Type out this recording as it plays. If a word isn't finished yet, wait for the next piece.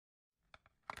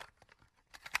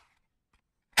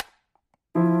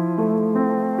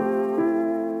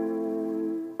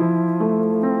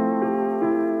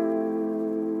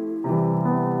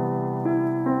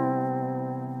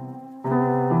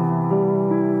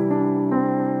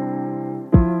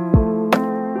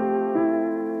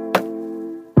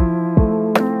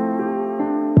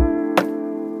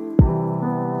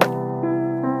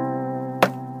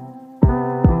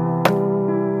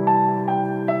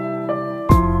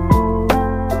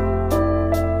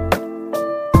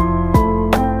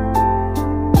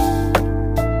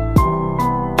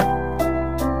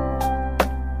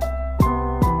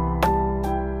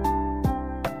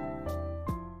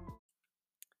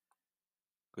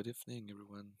Good evening,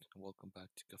 everyone, and welcome back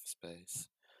to Coffee Space.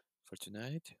 For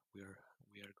tonight, we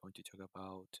are going to talk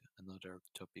about another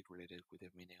topic related with the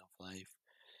meaning of life,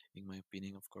 in my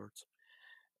opinion, of course.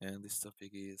 And this topic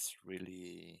is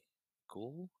really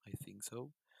cool. I think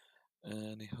so,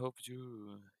 and I hope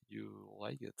you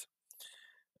like it.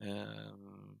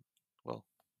 Um, well,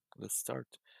 let's start.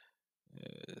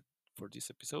 Uh, for this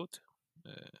episode,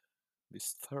 uh,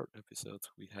 this third episode,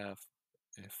 we have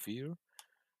fear.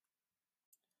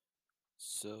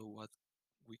 So, what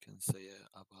we can say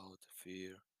about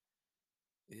fear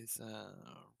is a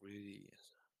really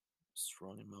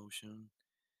strong emotion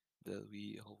that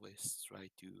we always try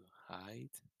to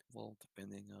hide, well,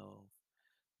 depending on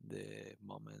the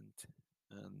moment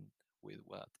and with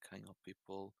what kind of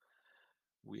people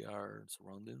we are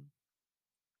surrounded.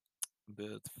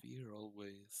 But fear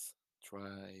always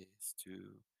tries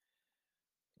to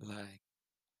like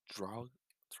drag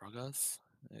drag us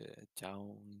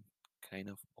down kind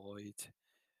of void,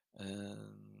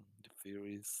 and the fear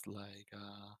is like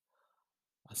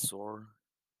a sword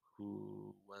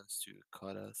who wants to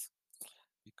cut us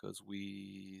because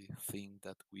we think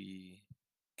that we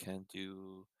can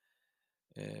do,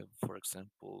 for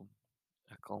example,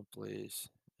 accomplish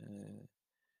uh,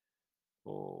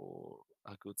 or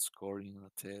a good score in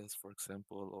a test, for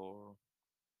example, or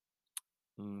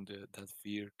that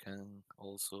fear can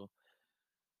also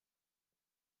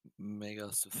make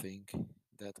us to think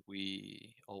that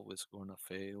we always gonna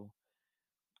fail.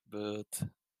 But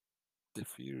the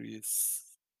fear is,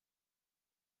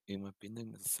 in my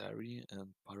opinion, necessary and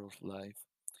part of life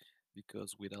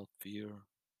because without fear,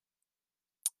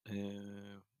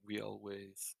 we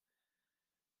always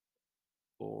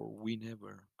or we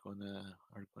never gonna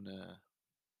are gonna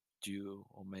do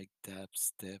or make that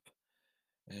step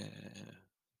uh,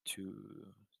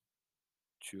 to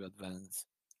advance.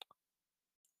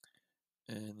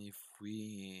 And if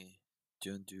we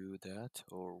don't do that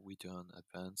or we don't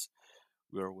advance,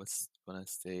 we're always gonna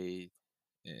stay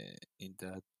in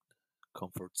that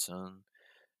comfort zone,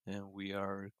 and we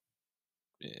are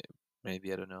uh,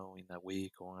 maybe I don't know, in a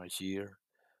week or a year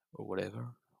or whatever,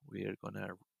 we are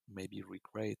gonna maybe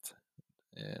regret,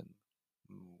 and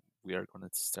we are gonna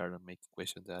start making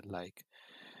questions that like,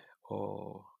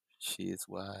 oh, she is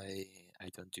why I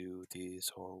don't do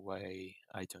this or why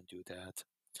I don't do that,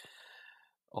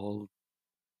 all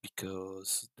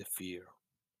because the fear.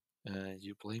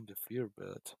 You blame the fear,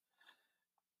 but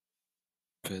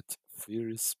fear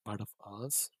is part of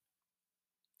us,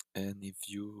 and if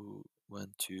you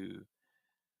want to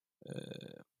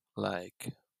uh,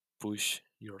 like push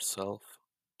yourself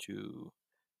to,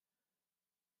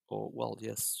 or well,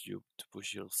 yes, you to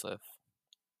push yourself,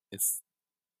 it's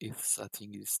it's I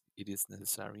think it is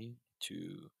necessary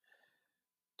to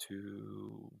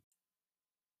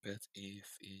but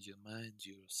if in your mind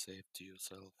you say to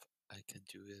yourself, I can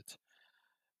do it,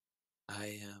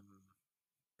 I am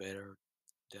better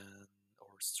than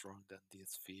or strong than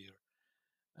this fear,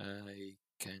 I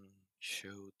can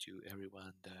show to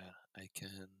everyone that I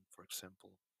can, for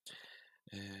example,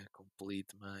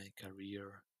 complete my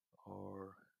career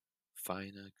or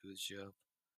find a good job.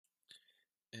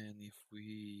 And if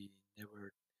we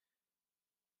never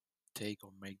take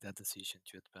or make that decision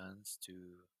to advance, to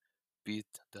beat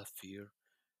that fear,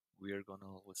 we are gonna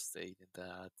always stay in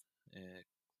that uh,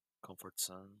 comfort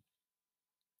zone.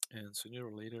 And sooner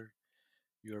or later,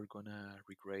 you are gonna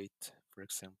regret, for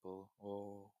example,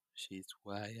 oh, shit,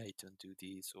 why I don't do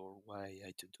this or why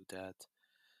I don't do that.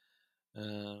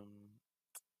 Um,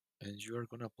 and you are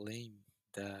gonna blame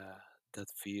that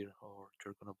fear or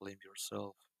you're gonna blame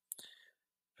yourself.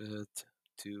 But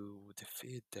to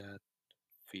defeat that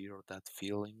fear or that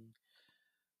feeling,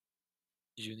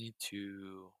 you need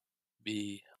to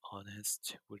be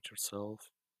honest with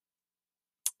yourself,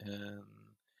 and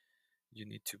you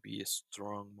need to be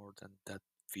strong more than that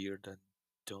fear that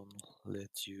don't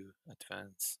let you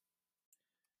advance.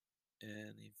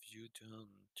 And if you don't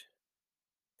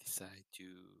decide to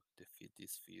defeat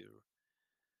this fear,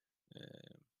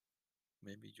 um,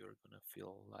 maybe you're gonna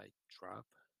feel like trapped,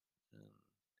 and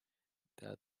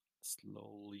that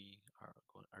slowly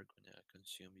are gonna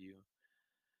consume you.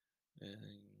 And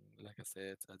like I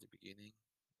said at the beginning,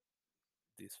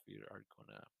 these fear are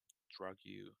gonna drag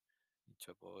you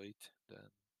into a void that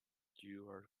you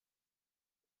are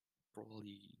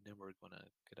probably never gonna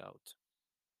get out.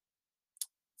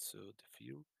 So the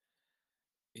fear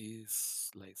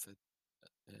is, like I said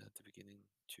at the beginning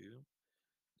too,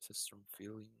 it's a strong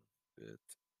feeling, but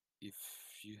if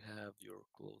you have your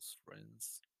close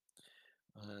friends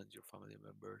and your family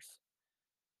members,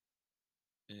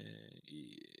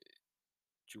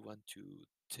 you want to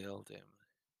tell them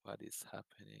what is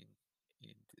happening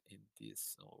in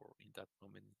this or in that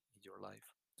moment in your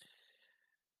life.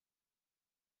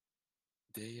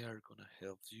 They are gonna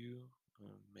help you.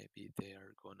 Maybe they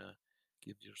are gonna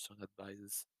give you some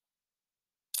advice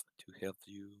to help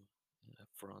you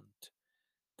front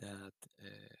that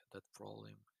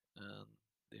problem, and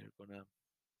they're gonna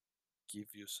give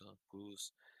you some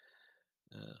clues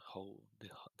how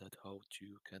that how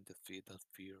you can defeat that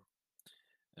fear,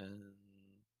 and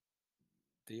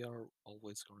they are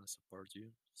always gonna support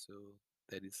you. So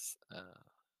that is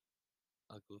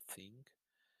a good thing.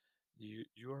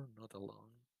 You are not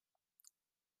alone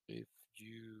if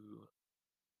you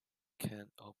can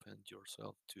open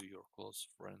yourself to your close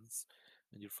friends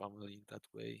and your family in that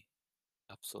way.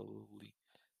 Absolutely,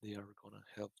 they are gonna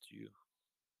help you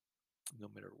no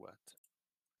matter what.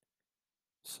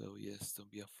 So yes, don't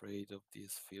be afraid of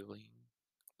this feeling.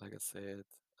 Like I said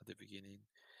at the beginning,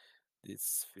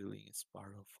 this feeling is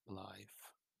part of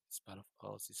life. It's part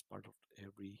of us. It's part of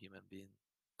every human being.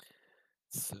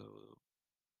 So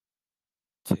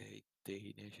take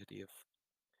the initiative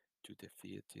to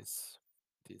defeat this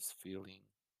feeling,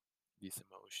 this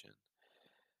emotion,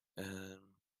 and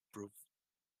prove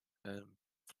and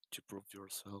to prove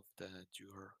yourself that you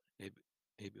are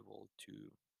able to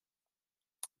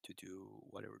do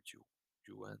whatever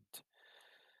you want,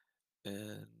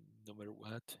 and no matter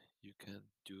what, you can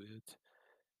do it,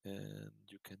 and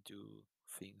you can do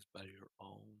things by your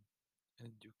own,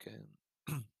 and you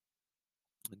can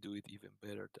do it even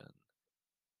better than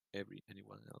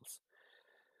anyone else.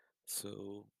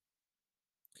 So,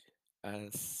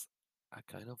 as a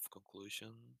kind of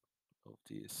conclusion of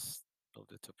this of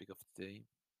the topic of the day,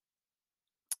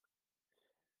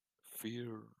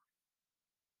 fear,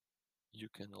 you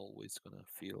can always gonna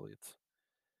feel it,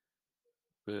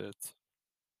 but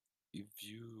if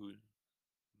you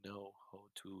know how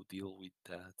to deal with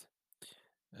that,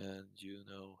 and you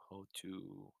know how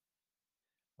to,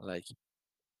 like,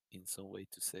 in some way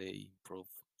to say, improve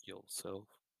yourself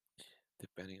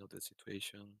depending on the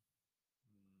situation,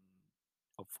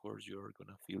 of course you're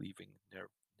gonna feel even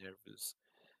nervous,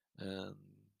 and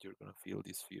you're gonna feel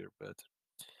this fear, but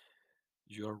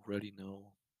you already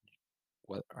know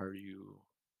what are you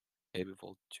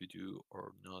able to do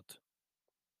or not.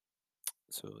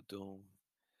 So don't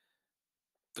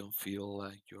feel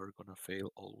like you're gonna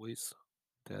fail always.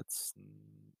 That's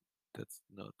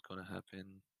not gonna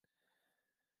happen.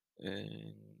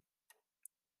 And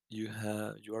you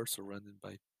are surrounded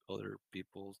by other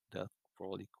people that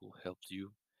probably could help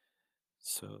you.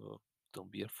 So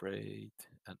don't be afraid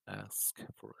and ask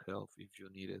for help if you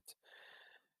need it.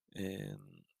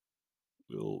 And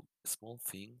will small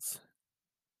things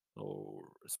or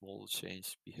small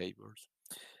change behaviors,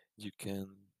 you can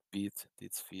beat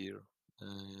this fear,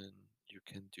 and you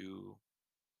can do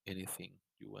anything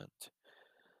you want.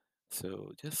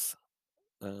 So yes,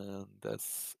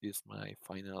 that's is my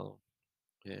final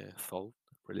thought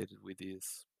related with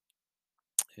this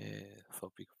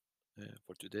topic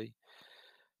for today.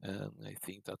 And I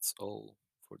think that's all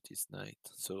for this night.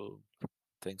 So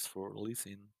thanks for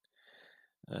listening,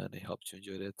 and I hope you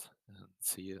enjoyed it. And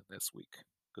see you next week.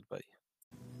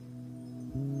 Goodbye.